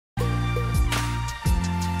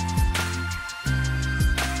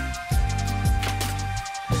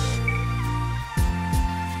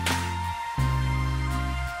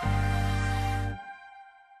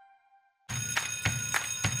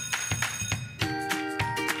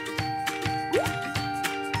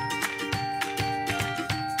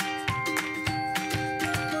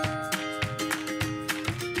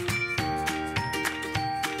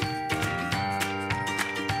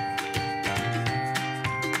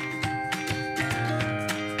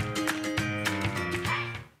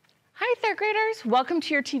Welcome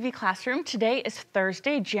to your TV classroom. Today is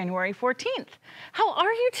Thursday, January 14th. How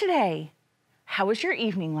are you today? How was your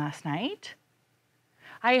evening last night?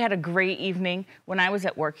 I had a great evening. When I was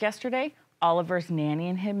at work yesterday, Oliver's nanny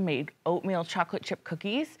and him made oatmeal chocolate chip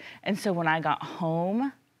cookies. And so when I got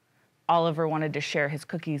home, Oliver wanted to share his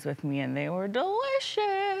cookies with me and they were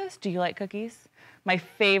delicious. Do you like cookies? My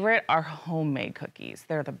favorite are homemade cookies.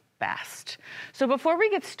 They're the best. So before we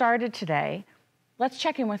get started today, let's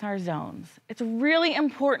check in with our zones. It's really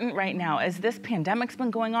important right now as this pandemic's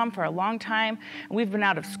been going on for a long time, and we've been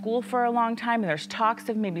out of school for a long time, and there's talks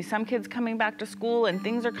of maybe some kids coming back to school and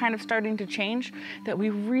things are kind of starting to change, that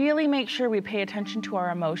we really make sure we pay attention to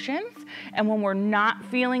our emotions, and when we're not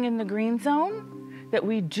feeling in the green zone, that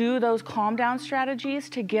we do those calm down strategies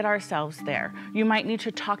to get ourselves there. You might need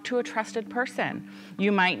to talk to a trusted person.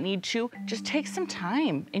 You might need to just take some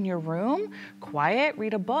time in your room, quiet,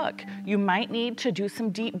 read a book. You might need to do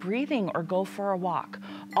some deep breathing or go for a walk.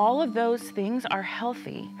 All of those things are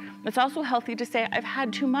healthy. It's also healthy to say, I've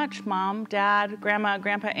had too much, mom, dad, grandma,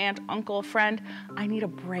 grandpa, aunt, uncle, friend. I need a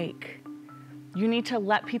break. You need to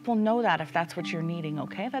let people know that if that's what you're needing,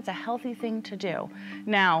 okay? That's a healthy thing to do.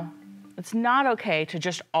 Now, it's not okay to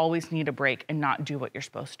just always need a break and not do what you're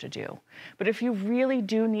supposed to do. But if you really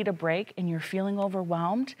do need a break and you're feeling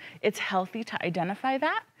overwhelmed, it's healthy to identify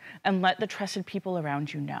that and let the trusted people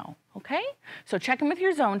around you know, okay? So check in with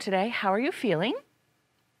your zone today. How are you feeling?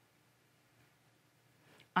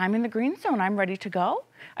 I'm in the green zone. I'm ready to go.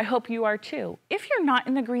 I hope you are too. If you're not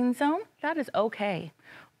in the green zone, that is okay.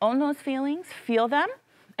 Own those feelings, feel them.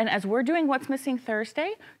 And as we're doing What's Missing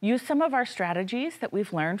Thursday, use some of our strategies that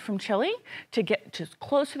we've learned from Chili to get as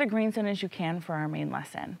close to the green zone as you can for our main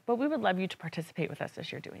lesson. But we would love you to participate with us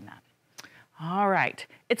as you're doing that. All right,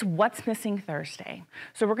 it's What's Missing Thursday.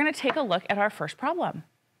 So we're gonna take a look at our first problem.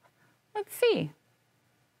 Let's see.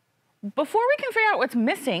 Before we can figure out what's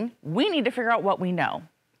missing, we need to figure out what we know.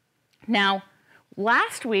 Now,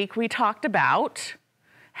 last week we talked about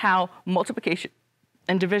how multiplication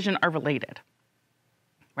and division are related.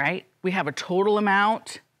 Right? We have a total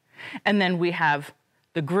amount, and then we have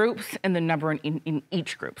the groups and the number in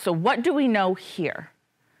each group. So what do we know here?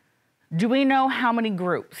 Do we know how many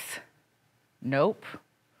groups? Nope.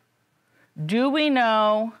 Do we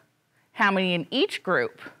know how many in each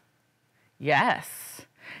group? Yes.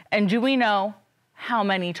 And do we know how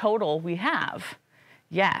many total we have?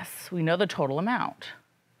 Yes, we know the total amount.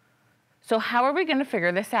 So how are we going to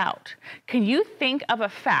figure this out? Can you think of a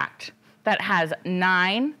fact that has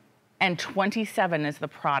 9 and 27 as the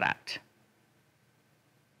product?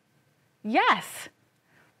 Yes.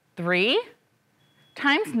 3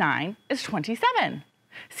 times 9 is 27.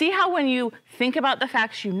 See how when you think about the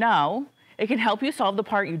facts you know, it can help you solve the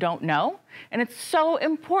part you don't know? And it's so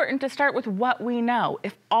important to start with what we know.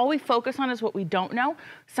 If all we focus on is what we don't know,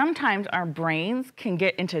 sometimes our brains can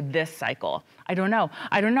get into this cycle. I don't know,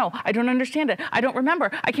 I don't know, I don't understand it, I don't remember,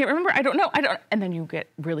 I can't remember, I don't know, and then you get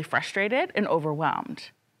really frustrated and overwhelmed.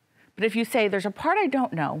 But if you say, there's a part I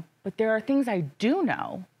don't know, but there are things I do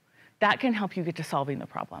know, that can help you get to solving the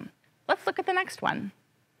problem. Let's look at the next one.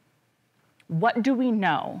 What do we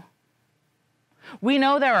know? We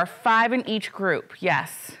know there are 5 in each group,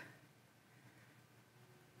 yes.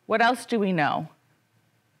 What else do we know?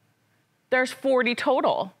 There's 40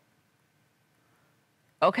 total.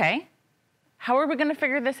 Okay, how are we gonna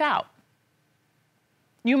figure this out?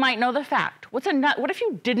 You might know the fact. What if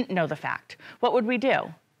you didn't know the fact? What would we do?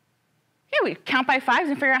 Yeah, we count by 5s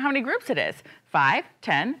and figure out how many groups it is. 5,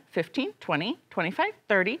 10, 15, 20, 25,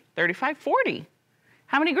 30, 35, 40.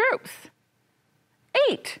 How many groups?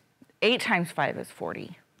 8. 8 times 5 is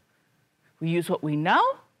 40. We use what we know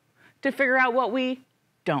to figure out what we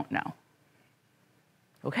don't know.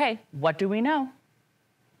 Okay, what do we know?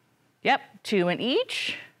 Yep, 2 in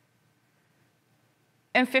each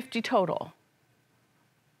and 50 total.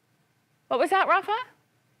 What was that, Rafa?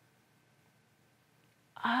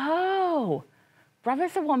 Oh, Rafa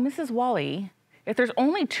said, well, Mrs. Wally, if there's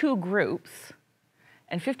only 2 groups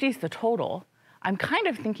and 50 is the total, I'm kind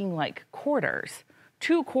of thinking like quarters.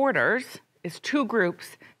 2 quarters is 2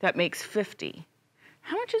 groups, that makes 50.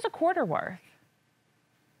 How much is a quarter worth?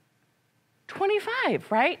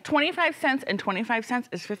 25, right? 25 cents and 25 cents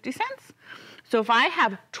is 50 cents. So if I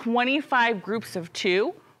have 25 groups of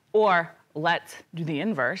 2, or let's do the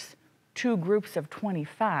inverse, 2 groups of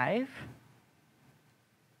 25,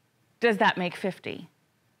 does that make 50?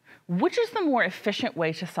 Which is the more efficient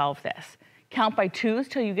way to solve this? Count by 2s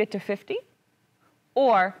till you get to 50?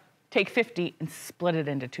 Or take 50 and split it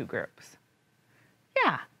into 2 groups?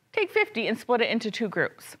 Yeah, take 50 and split it into 2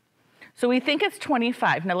 groups. So we think it's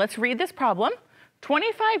 25. Now let's read this problem.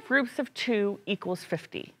 25 groups of 2 equals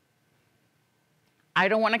 50. I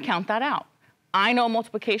don't want to count that out. I know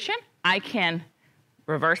multiplication. I can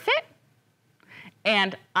reverse it,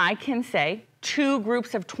 and I can say 2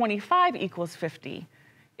 groups of 25 equals 50.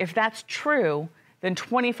 If that's true, then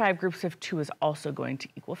 25 groups of 2 is also going to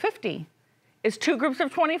equal 50. Is 2 groups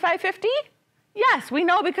of 25 50? Yes, we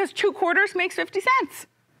know because 2 quarters makes 50 cents.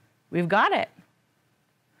 We've got it.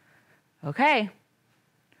 Okay.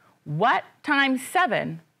 What times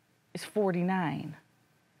 7 is 49?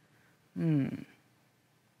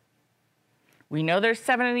 We know there's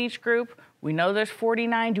 7 in each group. We know there's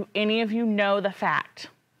 49. Do any of you know the fact?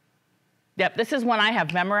 Yep, this is one I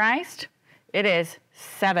have memorized. It is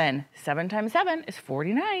 7. 7 times 7 is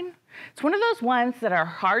 49. It's one of those ones that are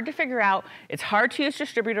hard to figure out. It's hard to use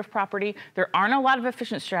distributive property. There aren't a lot of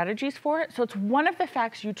efficient strategies for it, so it's one of the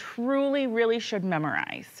facts you truly, really should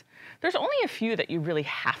memorize. There's only a few that you really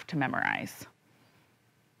have to memorize.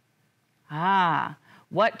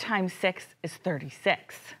 What times 6 is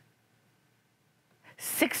 36?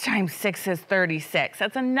 6 times 6 is 36.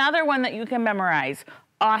 That's another one that you can memorize.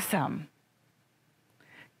 Awesome.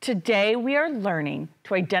 Today, we are learning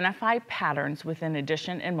to identify patterns within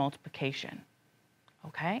addition and multiplication,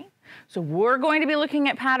 okay? So we're going to be looking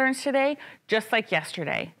at patterns today, just like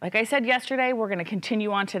yesterday. Like I said yesterday, we're gonna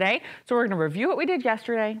continue on today. So we're gonna review what we did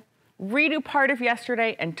yesterday, redo part of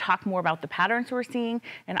yesterday, and talk more about the patterns we're seeing.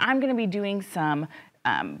 And I'm gonna be doing some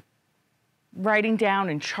writing down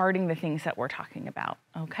and charting the things that we're talking about,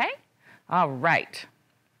 okay? All right.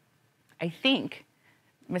 I think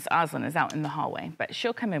Miss Oslin is out in the hallway, but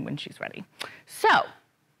she'll come in when she's ready. So,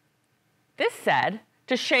 this said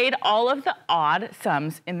to shade all of the odd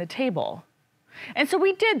sums in the table. And so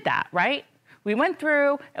we did that, right? We went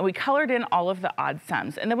through and we colored in all of the odd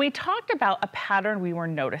sums, and then we talked about a pattern we were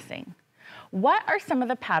noticing. What are some of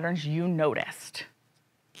the patterns you noticed?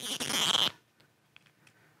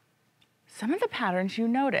 Some of the patterns you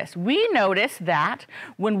noticed. We noticed that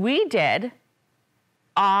when we did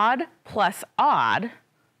odd plus odd,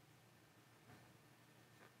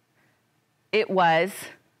 it was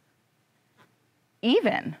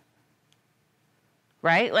even,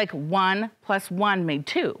 right? Like 1 plus 1 made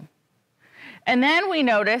 2. And then we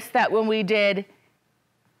noticed that when we did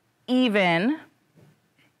even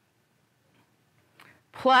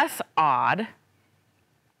plus odd,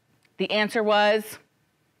 the answer was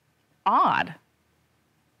odd.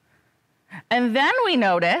 And then we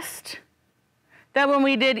noticed that when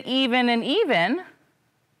we did even and even,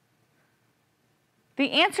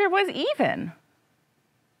 the answer was even.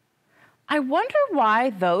 I wonder why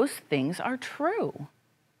those things are true.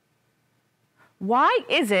 Why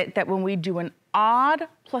is it that when we do an odd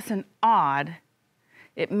plus an odd,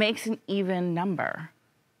 it makes an even number?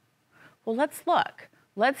 Well, let's look.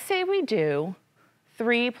 Let's say we do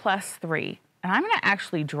 3 plus 3. And I'm going to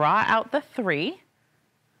actually draw out the 3.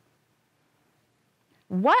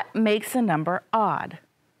 What makes a number odd?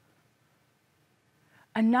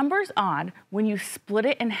 A number's odd when you split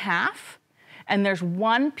it in half and there's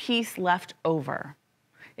one piece left over.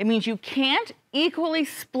 It means you can't equally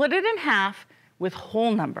split it in half with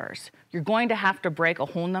whole numbers. You're going to have to break a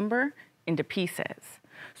whole number into pieces.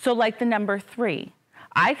 So like the number 3,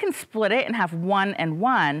 I can split it and have 1 and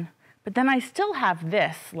 1, but then I still have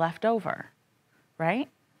this left over, right?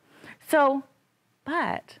 So,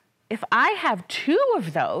 but if I have 2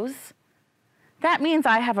 of those, that means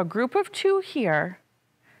I have a group of 2 here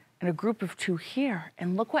and a group of 2 here,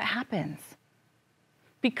 and look what happens.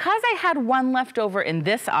 Because I had 1 left over in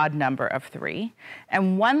this odd number of 3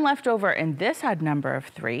 and 1 left over in this odd number of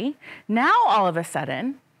 3, now all of a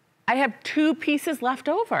sudden, I have 2 pieces left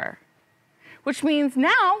over, which means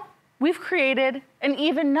now we've created an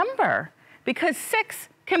even number because 6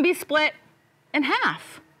 can be split in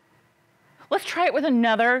half. Let's try it with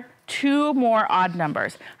another 2 more odd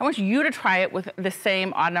numbers. I want you to try it with the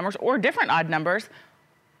same odd numbers or different odd numbers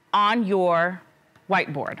on your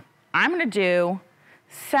whiteboard. I'm going to do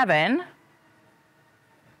 7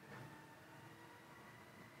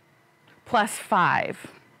 plus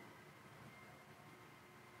 5.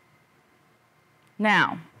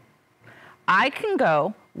 Now, I can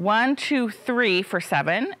go 1, 2, 3 for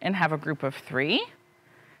 7 and have a group of 3,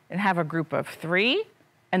 and have a group of 3,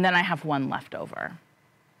 and then I have 1 left over.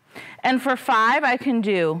 And for 5, I can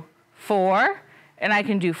do 4, and I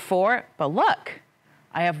can do 4, but look,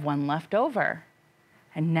 I have 1 left over.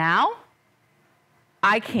 And now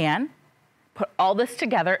I can put all this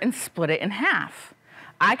together and split it in half.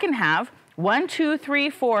 I can have 1, 2, 3,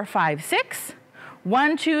 4, 5, 6.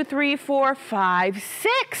 1, 2, 3, 4, 5,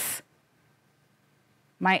 6.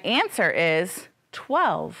 My answer is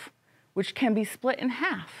 12, which can be split in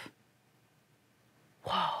half.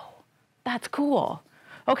 Whoa, that's cool.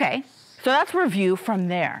 Okay, so that's review from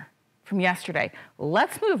there, from yesterday.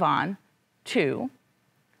 Let's move on to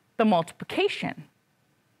the multiplication.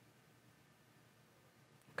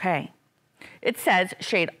 Okay, it says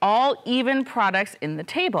shade all even products in the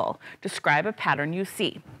table. Describe a pattern you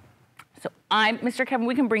see. So Mr. Kevin,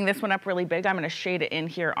 we can bring this one up really big. I'm going to shade it in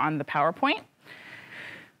here on the PowerPoint.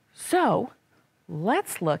 So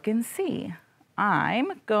let's look and see.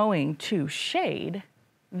 I'm going to shade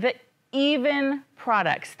the even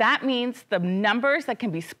products. That means the numbers that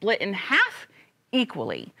can be split in half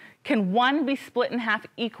equally. Can one be split in half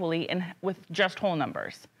equally with just whole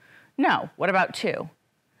numbers? No. What about 2?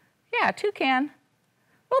 Yeah, 2 can.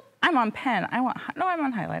 Oop, I'm on pen. I'm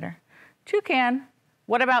on highlighter. 2 can.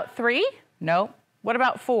 What about 3? Nope. What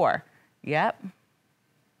about 4? Yep.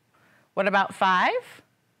 What about 5?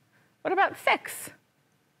 What about 6?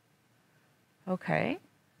 Okay.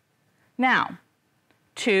 Now,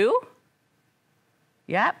 2.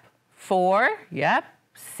 Yep. 4. Yep.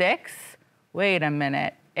 6. Wait a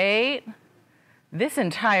minute. 8. This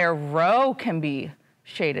entire row can be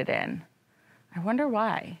shaded in. I wonder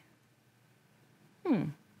why.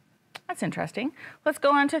 That's interesting. Let's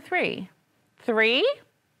go on to 3. 3?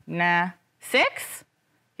 Nah. 6?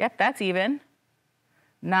 Yep, that's even.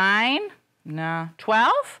 9? Nah.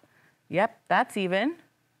 12? Yep, that's even.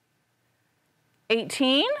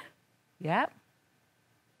 18? Yep.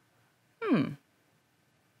 I'm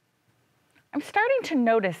starting to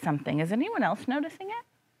notice something. Is anyone else noticing it?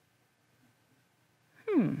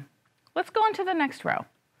 Let's go on to the next row.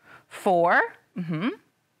 4?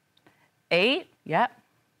 8? Yep.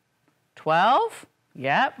 12?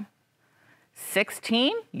 Yep.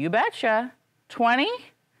 16? You betcha. 20?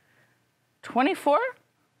 24?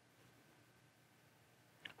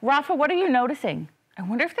 Rafa, what are you noticing? I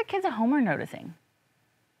wonder if the kids at home are noticing.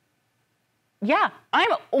 Yeah,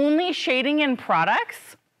 I'm only shading in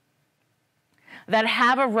products that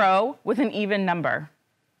have a row with an even number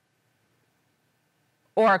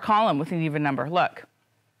or a column with an even number. Look,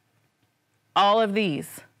 all of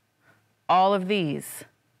these, all of these,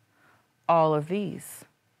 all of these.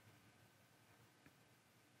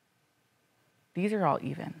 These are all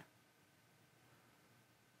even.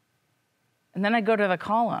 And then I go to the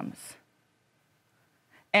columns.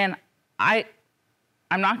 And I'm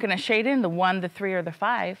not going to shade in the 1, the 3, or the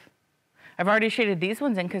 5. I've already shaded these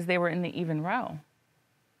ones in because they were in the even row.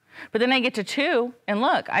 But then I get to 2, and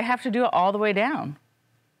look, I have to do it all the way down.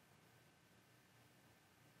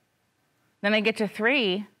 Then I get to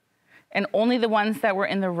 3, and only the ones that were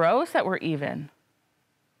in the rows that were even.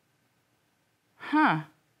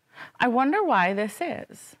 I wonder why this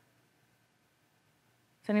is.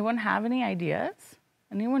 Does anyone have any ideas?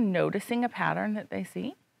 Anyone noticing a pattern that they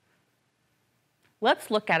see?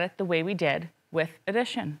 Let's look at it the way we did with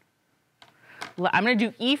addition. I'm going to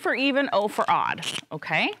do E for even, O for odd,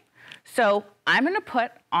 okay? So I'm going to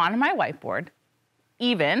put on my whiteboard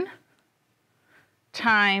even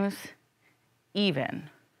times even.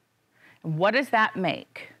 And what does that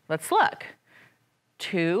make? Let's look.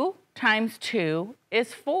 2 times 2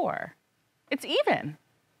 is 4. It's even.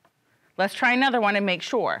 Let's try another one and make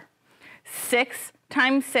sure. 6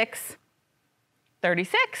 times 6,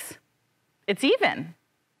 36. It's even.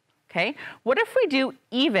 Okay? What if we do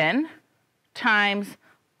even times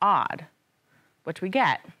odd? What do we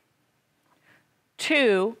get?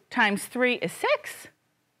 2 times 3 is 6.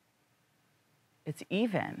 It's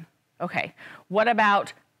even. Okay. What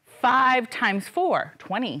about 5 times 4?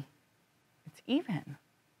 20. It's even.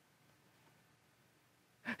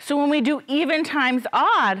 So when we do even times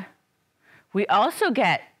odd, we also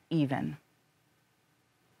get even.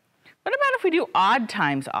 What about if we do odd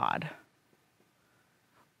times odd?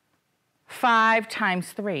 5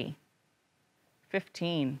 times 3,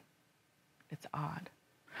 15. It's odd.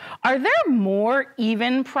 Are there more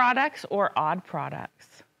even products or odd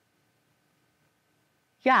products?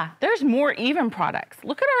 Yeah, there's more even products.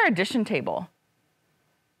 Look at our addition table.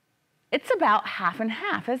 It's about half and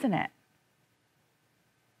half, isn't it?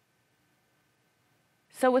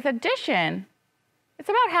 So with addition, it's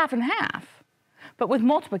about half and half. But with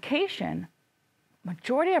multiplication,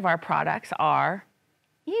 majority of our products are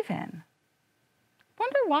even.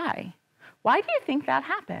 Wonder why? Why do you think that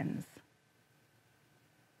happens?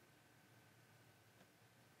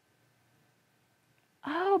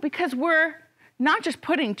 Oh, because we're not just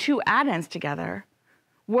putting 2 addends together,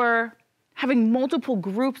 we're having multiple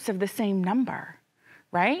groups of the same number,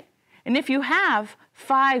 right? And if you have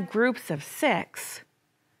 5 groups of 6,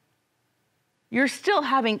 you're still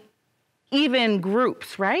having even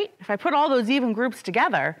groups, right? If I put all those even groups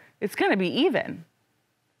together, it's going to be even.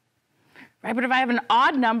 Right? But if I have an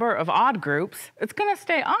odd number of odd groups, it's going to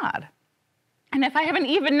stay odd. And if I have an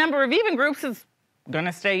even number of even groups, it's going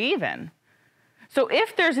to stay even. So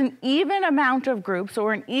if there's an even amount of groups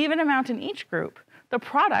or an even amount in each group, the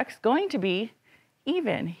product's going to be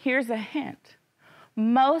even. Here's a hint.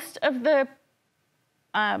 Most of the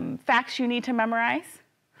facts you need to memorize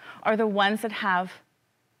are the ones that have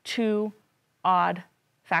 2 odd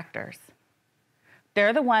factors.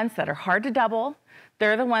 They're the ones that are hard to double.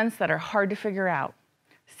 They're the ones that are hard to figure out.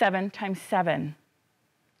 7 times 7,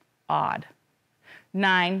 odd.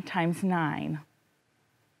 9 times 9,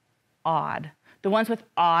 odd. The ones with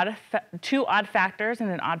 2 odd factors and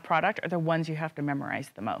an odd product are the ones you have to memorize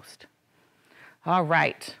the most. All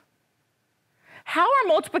right. How are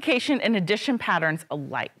multiplication and addition patterns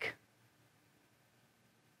alike?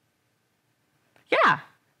 Yeah,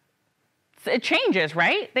 it changes,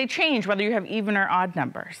 right? They change whether you have even or odd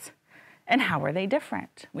numbers. And how are they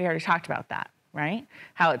different? We already talked about that, right?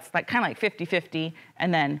 How it's like kind of like 50-50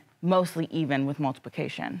 and then mostly even with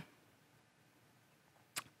multiplication.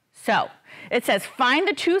 So it says, find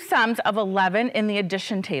the 2 sums of 11 in the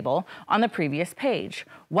addition table on the previous page.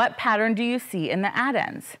 What pattern do you see in the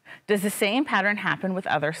addends? Does the same pattern happen with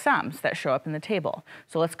other sums that show up in the table?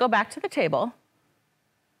 So let's go back to the table.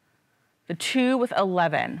 The 2 with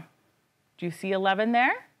 11. Do you see 11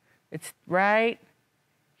 there? It's right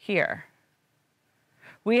here.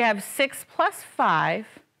 We have 6 plus 5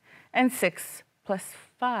 and 6 plus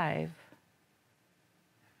 5.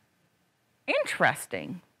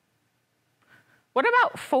 Interesting. What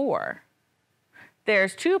about 4?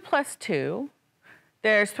 There's 2 plus 2.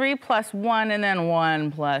 There's 3 plus 1, and then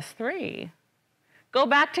 1 plus 3. Go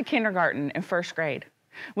back to kindergarten and first grade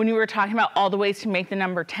when you were talking about all the ways to make the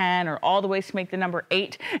number 10 or all the ways to make the number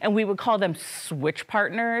 8, and we would call them switch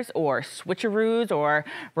partners or switcheroos or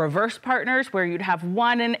reverse partners, where you'd have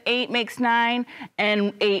 1 and 8 makes 9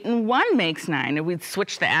 and 8 and 1 makes 9, and we'd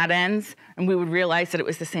switch the addends and we would realize that it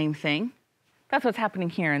was the same thing. That's what's happening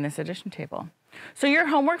here in this addition table. So your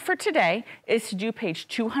homework for today is to do page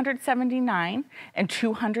 279 and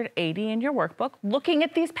 280 in your workbook, looking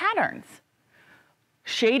at these patterns,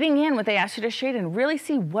 shading in what they asked you to shade in, really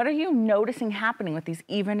see what are you noticing happening with these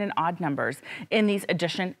even and odd numbers in these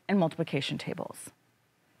addition and multiplication tables.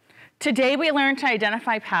 Today we learned to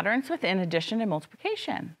identify patterns within addition and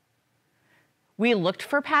multiplication. We looked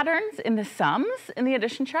for patterns in the sums in the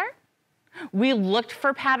addition chart. We looked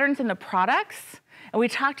for patterns in the products. And we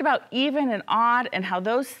talked about even and odd and how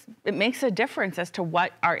it makes a difference as to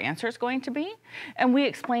what our answer is going to be. And we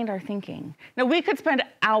explained our thinking. Now, we could spend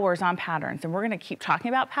hours on patterns, and we're going to keep talking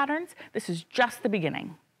about patterns. This is just the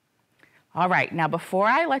beginning. All right, now before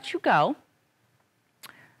I let you go,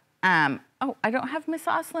 I don't have Miss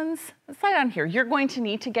Oslin's slide on here. You're going to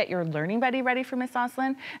need to get your learning buddy ready for Miss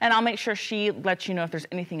Oslin, and I'll make sure she lets you know if there's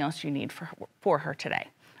anything else you need for her today.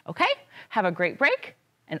 Okay? Have a great break,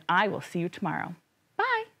 and I will see you tomorrow.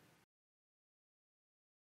 Bye.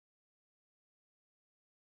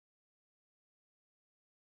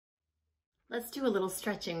 Let's do a little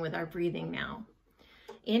stretching with our breathing now.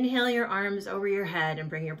 Inhale your arms over your head and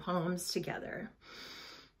bring your palms together.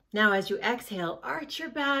 Now as you exhale, arch your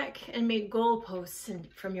back and make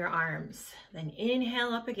goalposts from your arms. Then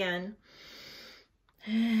inhale up again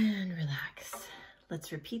and relax.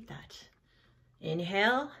 Let's repeat that.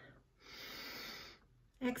 Inhale,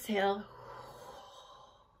 exhale.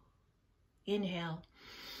 Inhale,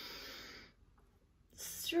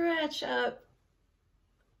 stretch up,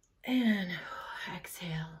 and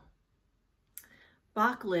exhale.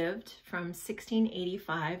 Bach lived from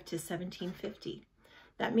 1685 to 1750.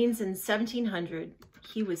 That means in 1700,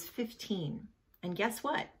 he was 15. And guess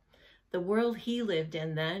what? The world he lived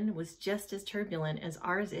in then was just as turbulent as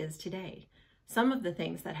ours is today. Some of the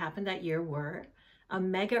things that happened that year were a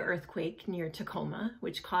mega earthquake near Tacoma,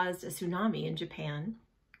 which caused a tsunami in Japan.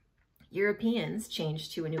 Europeans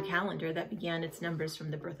changed to a new calendar that began its numbers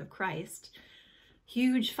from the birth of Christ.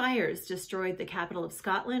 Huge fires destroyed the capital of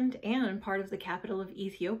Scotland and part of the capital of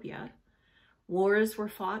Ethiopia. Wars were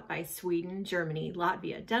fought by Sweden, Germany,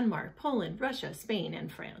 Latvia, Denmark, Poland, Russia, Spain,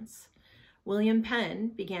 and France. William Penn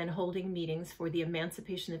began holding meetings for the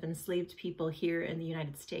emancipation of enslaved people here in the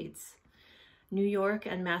United States. New York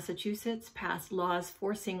and Massachusetts passed laws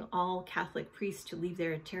forcing all Catholic priests to leave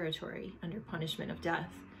their territory under punishment of death.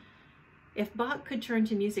 If Bach could turn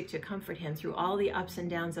to music to comfort him through all the ups and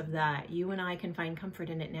downs of that, you and I can find comfort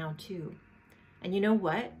in it now too. And you know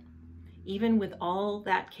what? Even with all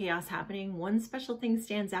that chaos happening, one special thing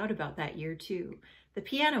stands out about that year too. The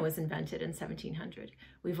piano was invented in 1700.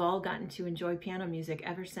 We've all gotten to enjoy piano music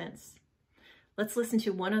ever since. Let's listen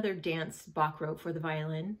to one other dance Bach wrote for the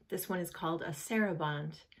violin. This one is called a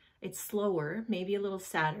sarabande. It's slower, maybe a little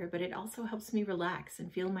sadder, but it also helps me relax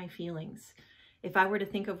and feel my feelings. If I were to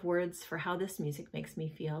think of words for how this music makes me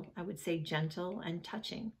feel, I would say gentle and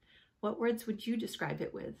touching. What words would you describe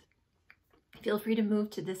it with? Feel free to move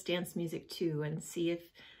to this dance music too and see if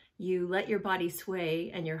you let your body sway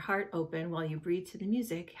and your heart open while you breathe to the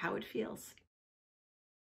music, how it feels.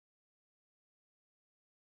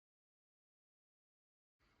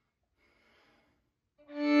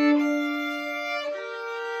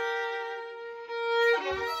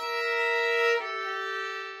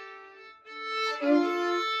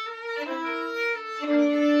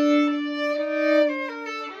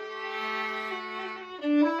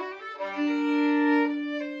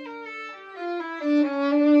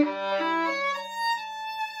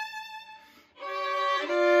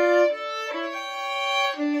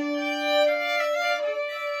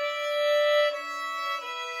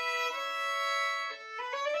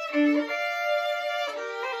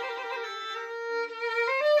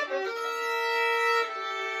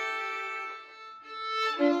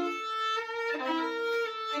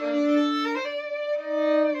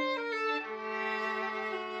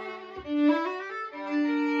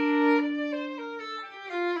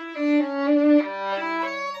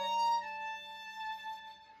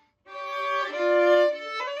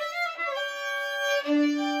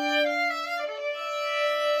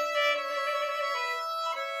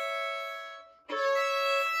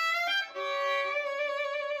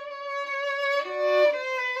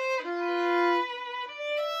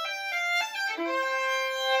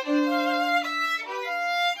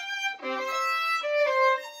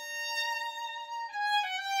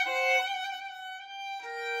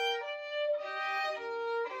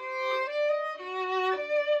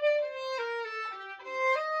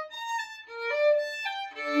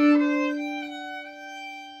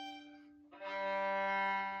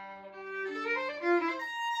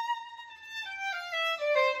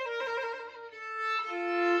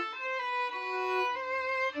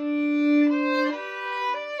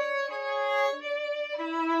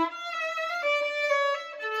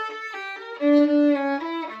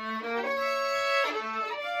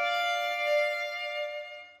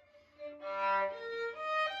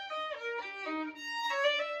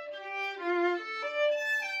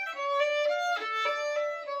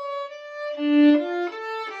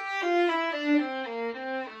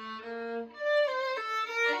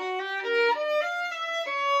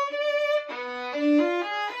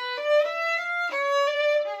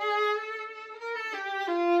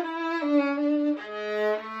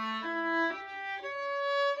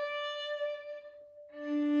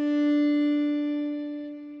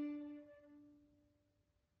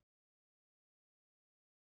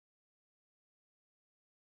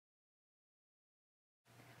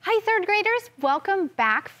 Hi, third graders. Welcome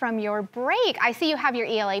back from your break. I see you have your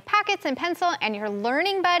ELA packets and pencil and your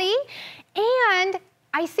learning buddy. And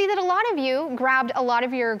I see that a lot of you grabbed a lot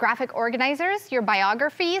of your graphic organizers, your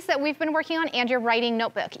biographies that we've been working on, and your writing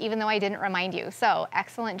notebook, even though I didn't remind you. So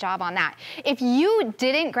excellent job on that. If you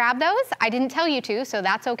didn't grab those, I didn't tell you to, so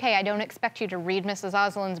that's okay. I don't expect you to read Mrs.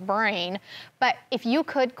 Oslin's brain. But if you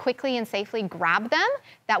could quickly and safely grab them,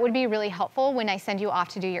 that would be really helpful when I send you off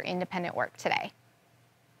to do your independent work today.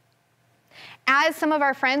 As some of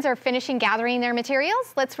our friends are finishing gathering their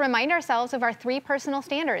materials, let's remind ourselves of our 3 personal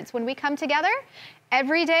standards. When we come together,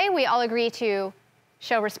 every day we all agree to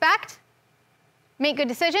show respect, make good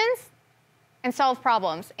decisions, and solve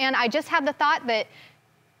problems. And I just had the thought that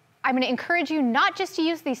I'm going to encourage you not just to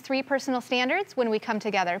use these 3 personal standards when we come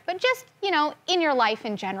together, but just, in your life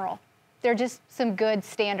in general. They're just some good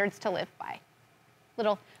standards to live by.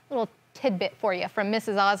 Little tidbit for you from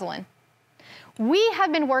Mrs. Oslin. We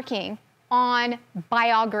have been working on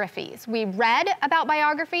biographies. We read about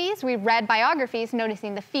biographies. We read biographies,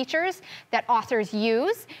 noticing the features that authors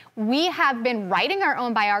use. We have been writing our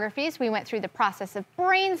own biographies. We went through the process of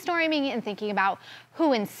brainstorming and thinking about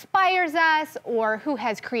who inspires us or who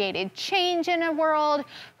has created change in a world,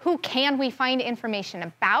 who can we find information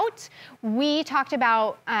about. We talked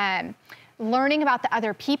about learning about the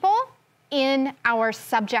other people in our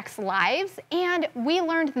subjects' lives, and we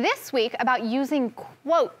learned this week about using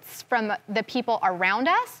quotes from the people around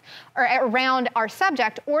us or around our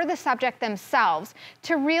subject or the subject themselves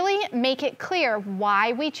to really make it clear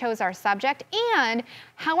why we chose our subject and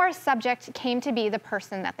how our subject came to be the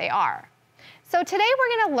person that they are. So today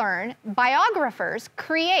we're going to learn biographers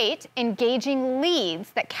create engaging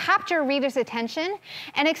leads that capture readers' attention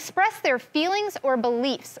and express their feelings or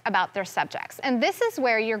beliefs about their subjects. And this is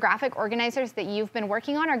where your graphic organizers that you've been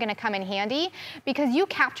working on are going to come in handy, because you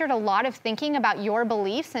captured a lot of thinking about your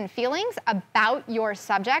beliefs and feelings about your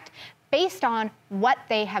subject based on what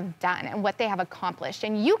they have done and what they have accomplished.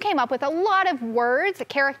 And you came up with a lot of words,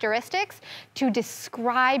 characteristics to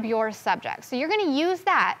describe your subject. So you're going to use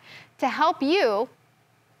that to help you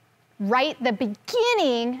write the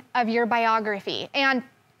beginning of your biography. And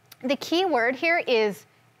the key word here is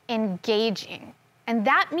engaging. And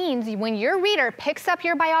that means when your reader picks up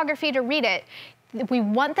your biography to read it, we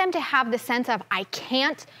want them to have the sense of, I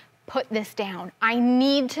can't put this down. I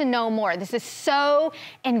need to know more. This is so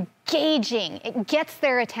engaging. It gets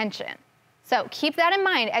their attention. So keep that in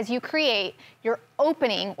mind as you create your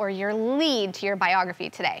opening or your lead to your biography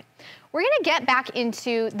today. We're going to get back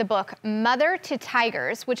into the book Mother to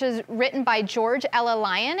Tigers, which is written by George Ella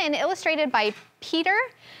Lyon and illustrated by Peter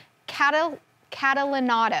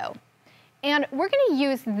Catalinato. And we're going to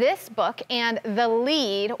use this book and the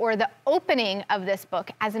lead or the opening of this book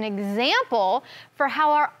as an example for how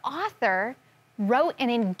our author wrote an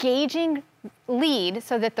engaging lead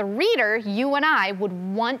so that the reader, you and I, would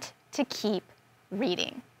want to keep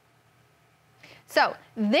reading. So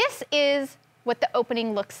this is what the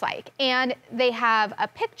opening looks like. And they have a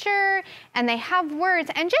picture and they have words,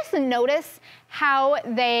 and just notice how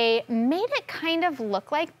they made it kind of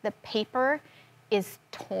look like the paper is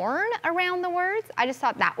torn around the words. I just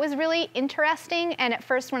thought that was really interesting. And at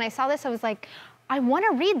first when I saw this, I was like, I want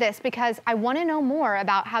to read this because I want to know more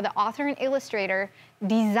about how the author and illustrator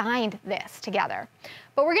designed this together.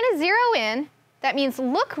 But we're going to zero in. That means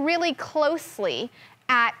look really closely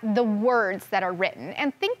at the words that are written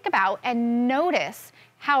and think about and notice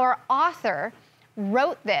how our author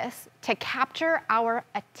wrote this to capture our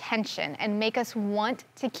attention and make us want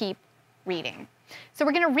to keep reading. So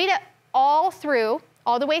we're going to read it all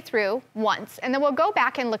the way through once, and then we'll go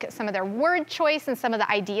back and look at some of their word choice and some of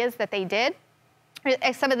the ideas that they did,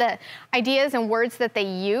 some of the ideas and words that they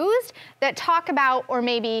used that talk about or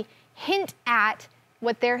maybe hint at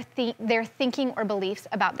what their thinking or beliefs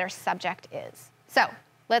about their subject is. So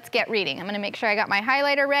let's get reading. I'm going to make sure I got my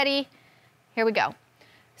highlighter ready. Here we go.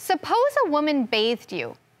 Suppose a woman bathed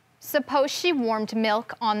you. Suppose she warmed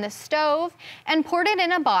milk on the stove and poured it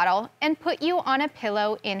in a bottle and put you on a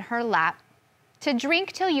pillow in her lap to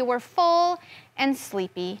drink till you were full and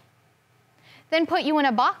sleepy. Then put you in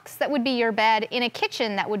a box that would be your bed, in a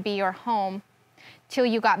kitchen that would be your home, till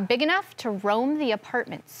you got big enough to roam the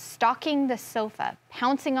apartment, stalking the sofa,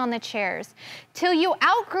 pouncing on the chairs, till you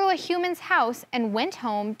outgrew a human's house and went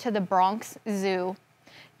home to the Bronx Zoo.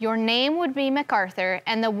 Your name would be MacArthur,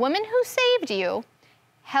 and the woman who saved you,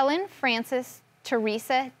 Helen Frances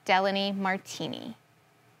Teresa Delaney Martini.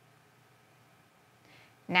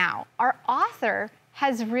 Now, our author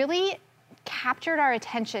has really captured our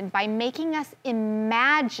attention by making us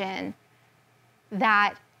imagine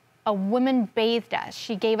that a woman bathed us.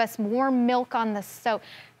 She gave us more milk on the stove.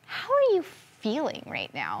 How are you feeling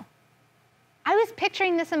right now? I was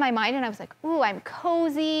picturing this in my mind and I was like, ooh, I'm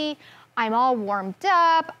cozy. I'm all warmed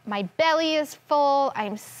up. My belly is full.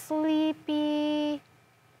 I'm sleepy.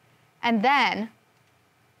 And then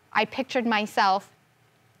I pictured myself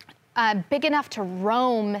big enough to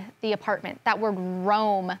roam the apartment. That word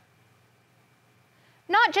roam.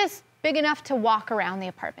 Not just big enough to walk around the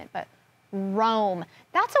apartment, but roam.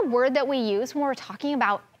 That's a word that we use when we're talking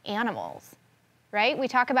about animals, right? We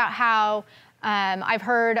talk about how I've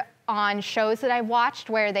heard on shows that I've watched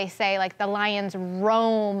where they say like the lions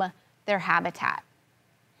roam their habitat.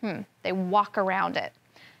 They walk around it.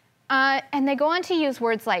 And they go on to use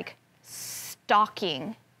words like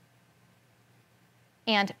stalking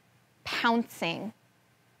and pouncing.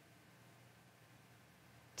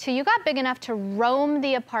 Till you got big enough to roam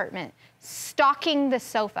the apartment, stalking the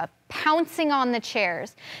sofa, pouncing on the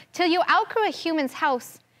chairs, till you outgrew a human's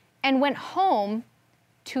house and went home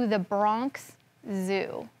to the Bronx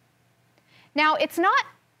Zoo. Now, it's not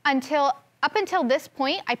up until this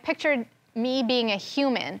point, I pictured me being a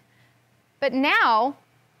human, but now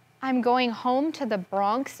I'm going home to the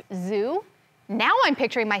Bronx Zoo. Now I'm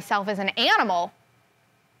picturing myself as an animal.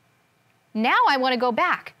 Now I want to go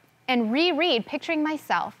back and reread, picturing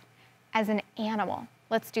myself as an animal.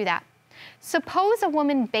 Let's do that. Suppose a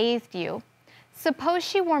woman bathed you. Suppose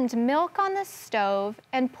she warmed milk on the stove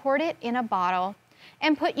and poured it in a bottle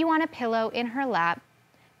and put you on a pillow in her lap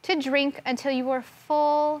to drink until you were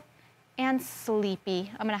full and sleepy.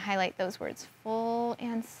 I'm going to highlight those words, full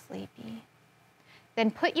and sleepy.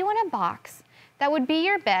 Then put you in a box that would be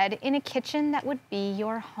your bed in a kitchen that would be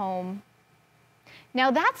your home. Now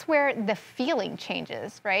that's where the feeling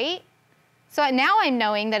changes, right? So now I'm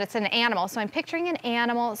knowing that it's an animal. So I'm picturing an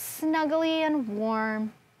animal snuggly and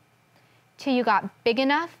warm till you got big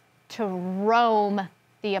enough to roam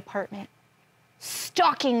the apartment,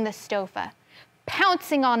 stalking the sofa,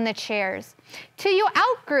 pouncing on the chairs, till you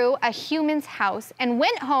outgrew a human's house and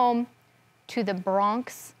went home to the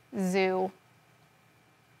Bronx Zoo.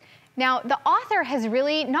 Now, the author has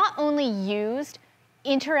really not only used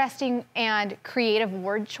interesting and creative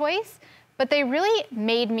word choice, but they really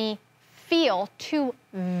made me feel two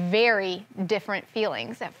very different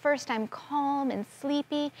feelings. At first, I'm calm and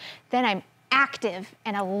sleepy. Then I'm active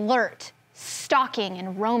and alert, stalking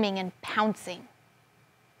and roaming and pouncing.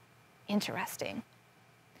 Interesting.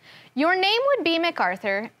 Your name would be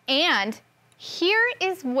MacArthur, and here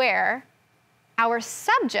is where our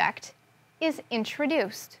subject is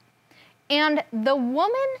introduced. And the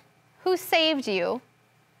woman who saved you,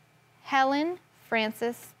 Helen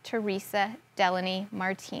Frances Teresa Delaney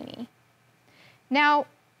Martini. Now,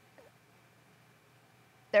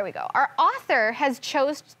 there we go. Our author has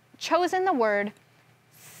chosen the word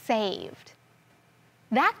saved.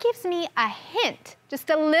 That gives me a hint, just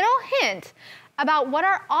a little hint, about what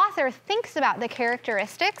our author thinks about the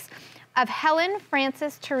characteristics of Helen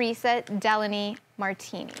Frances Teresa Delaney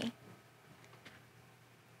Martini.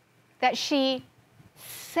 That she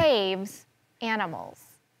saves animals.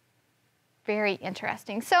 Very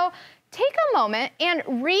interesting. So take a moment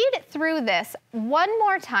and read through this one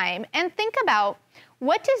more time and think about,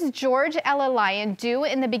 what does George Ella Lyon do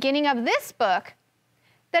in the beginning of this book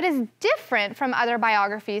that is different from other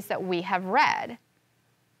biographies that we have read?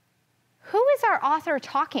 Who is our author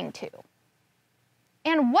talking to?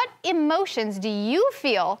 And what emotions do you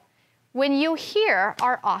feel when you hear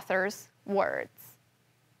our author's words?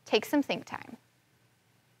 Take some think time.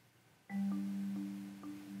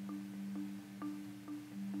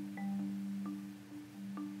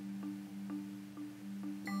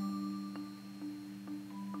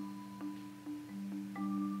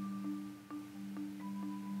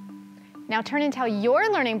 Now turn and tell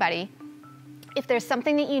your learning buddy if there's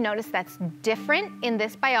something that you notice that's different in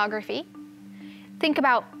this biography. Think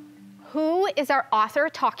about, who is our author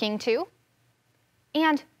talking to,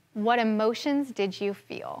 and what emotions did you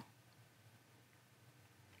feel?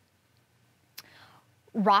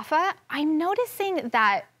 Rafa, I'm noticing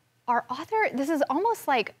that our author, this is almost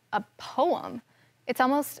like a poem. It's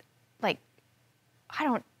almost like, I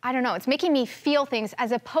don't know, it's making me feel things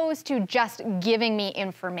as opposed to just giving me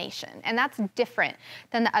information. And that's different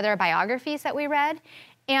than the other biographies that we read.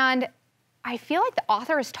 And I feel like the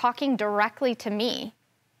author is talking directly to me,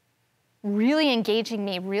 really engaging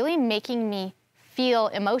me, really making me feel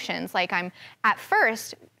emotions. Like I'm at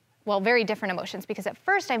first, well, very different emotions, because at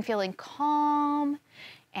first I'm feeling calm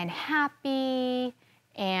and happy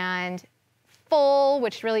and full,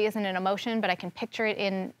 which really isn't an emotion, but I can picture it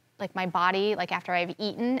in like my body, like after I've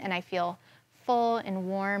eaten and I feel full and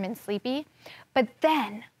warm and sleepy. But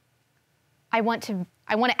then I want to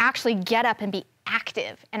actually get up and be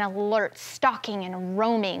active and alert, stalking and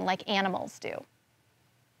roaming like animals do.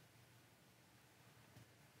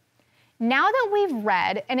 Now that we've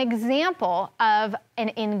read an example of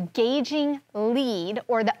an engaging lead,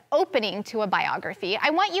 or the opening to a biography,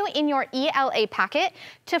 I want you in your ELA packet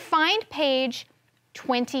to find page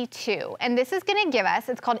 22. And this is going to give us,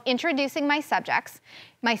 it's called Introducing My Subject,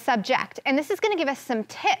 and this is going to give us some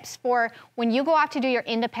tips for when you go out to do your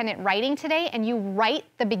independent writing today and you write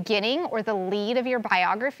the beginning or the lead of your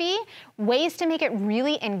biography, ways to make it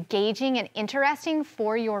really engaging and interesting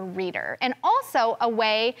for your reader. And also a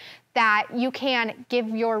way that you can give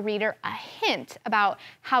your reader a hint about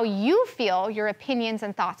how you feel, your opinions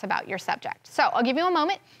and thoughts about your subject. So I'll give you a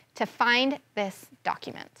moment to find this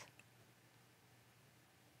document.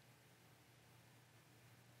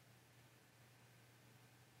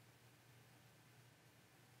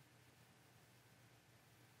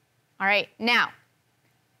 All right, now,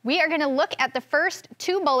 we are gonna look at the first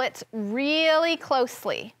two bullets really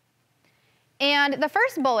closely. And the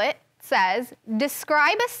first bullet says,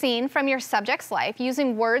 describe a scene from your subject's life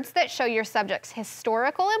using words that show your subject's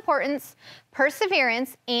historical importance,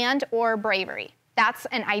 perseverance, and/or bravery. That's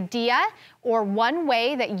an idea or one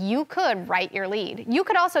way that you could write your lead. You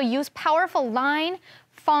could also use powerful line,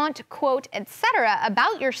 font, quote, etc.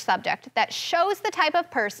 about your subject that shows the type of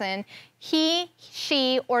person he,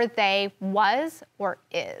 she, or they was or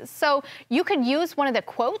is. So you could use one of the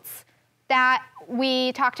quotes that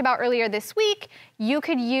we talked about earlier this week. You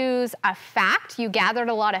could use a fact. You gathered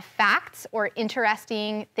a lot of facts or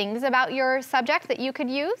interesting things about your subject that you could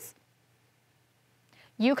use.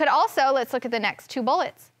 You could also, let's look at the next 2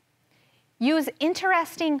 bullets. Use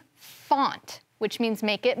interesting font, which means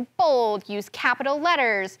make it bold, use capital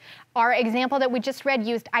letters. Our example that we just read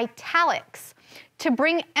used italics to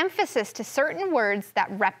bring emphasis to certain words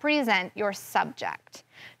that represent your subject.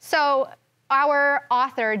 So our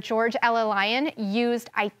author, George L. Lyon,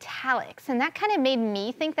 used italics, and that kind of made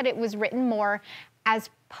me think that it was written more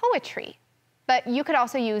as poetry. But you could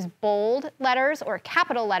also use bold letters or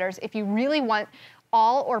capital letters if you really want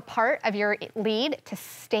all or part of your lead to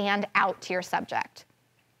stand out to your subject.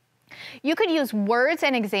 You could use words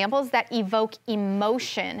and examples that evoke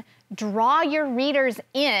emotion, draw your readers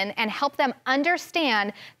in, and help them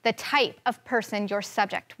understand the type of person your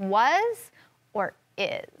subject was or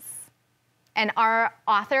is. And our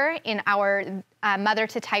author in our Mother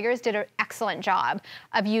to Tigers did an excellent job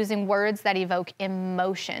of using words that evoke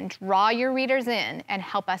emotion, draw your readers in, and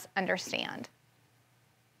help us understand.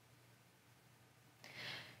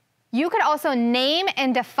 You could also name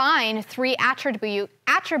and define 3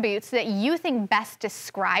 attributes that you think best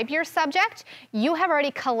describe your subject. You have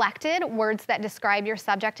already collected words that describe your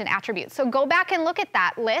subject and attributes. So go back and look at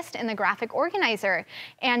that list in the graphic organizer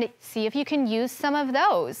and see if you can use some of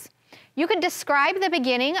those. You could describe the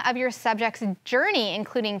beginning of your subject's journey,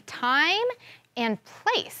 including time and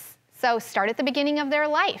place. So start at the beginning of their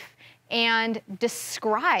life and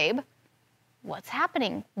describe what's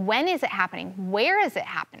happening, when is it happening, where is it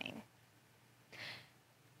happening.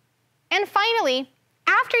 And finally,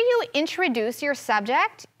 after you introduce your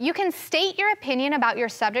subject, you can state your opinion about your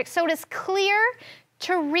subject so it is clear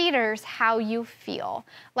to readers how you feel.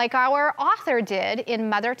 Like our author did in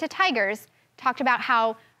Mother to Tigers, talked about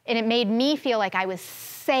how, and it made me feel like I was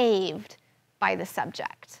saved by the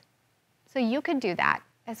subject. So you could do that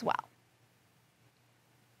as well.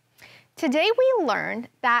 Today we learned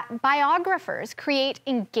that biographers create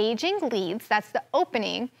engaging leads, that's the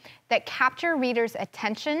opening, that capture readers'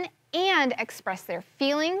 attention and express their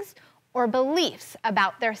feelings or beliefs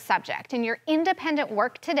about their subject. And your independent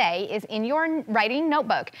work today is in your writing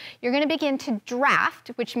notebook. You're going to begin to draft,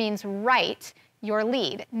 which means write, your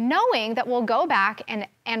lead, knowing that we'll go back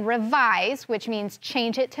and revise, which means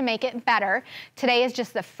change it to make it better. Today is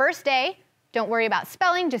just the first day. Don't worry about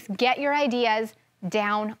spelling, just get your ideas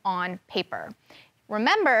down on paper.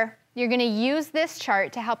 Remember, you're going to use this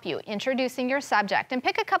chart to help you introducing your subject, and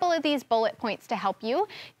pick a couple of these bullet points to help you,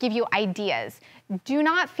 give you ideas. Do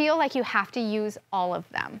not feel like you have to use all of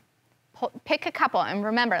them. Pick a couple, and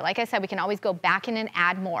remember, like I said, we can always go back in and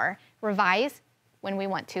add more, revise when we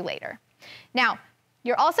want to later. Now,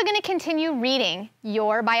 you're also going to continue reading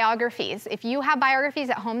your biographies. If you have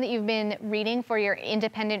biographies at home that you've been reading for your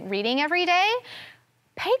independent reading every day,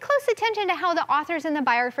 pay close attention to how the authors in the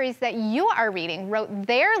biographies that you are reading wrote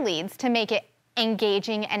their leads to make it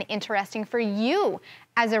engaging and interesting for you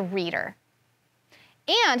as a reader.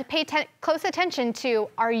 And pay close attention to,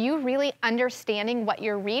 are you really understanding what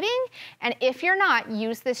you're reading? And if you're not,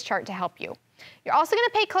 use this chart to help you. You're also going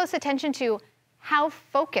to pay close attention to, how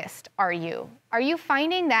focused are you? Are you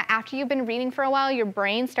finding that after you've been reading for a while, your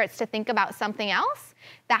brain starts to think about something else?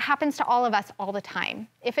 That happens to all of us all the time.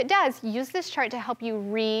 If it does, use this chart to help you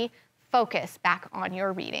refocus back on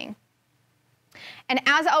your reading. And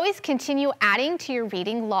as always, continue adding to your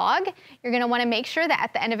reading log. You're going to want to make sure that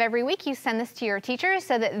at the end of every week, you send this to your teacher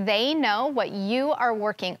so that they know what you are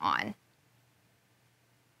working on.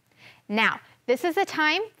 Now, this is a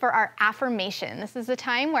time for our affirmation. This is a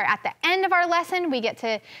time where at the end of our lesson, we get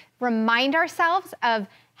to remind ourselves of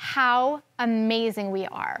how amazing we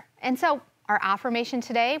are. And so our affirmation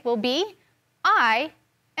today will be, I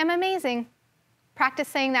am amazing. Practice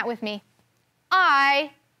saying that with me.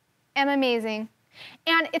 I am amazing.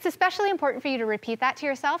 And it's especially important for you to repeat that to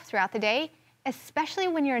yourself throughout the day, especially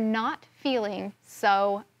when you're not feeling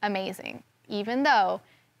so amazing, even though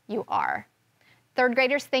you are. Third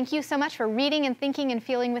graders, thank you so much for reading and thinking and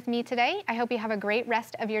feeling with me today. I hope you have a great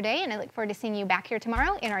rest of your day, and I look forward to seeing you back here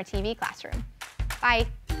tomorrow in our TV classroom. Bye.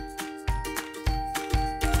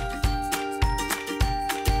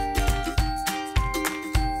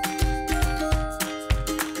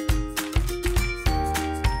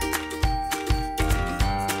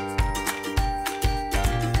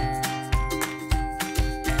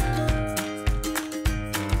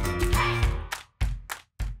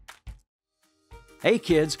 Hey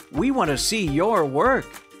kids, we want to see your work.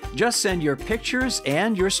 Just send your pictures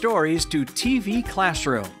and your stories to TV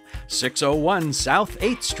Classroom, 601 South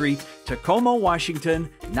 8th Street, Tacoma, Washington,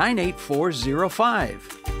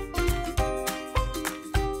 98405.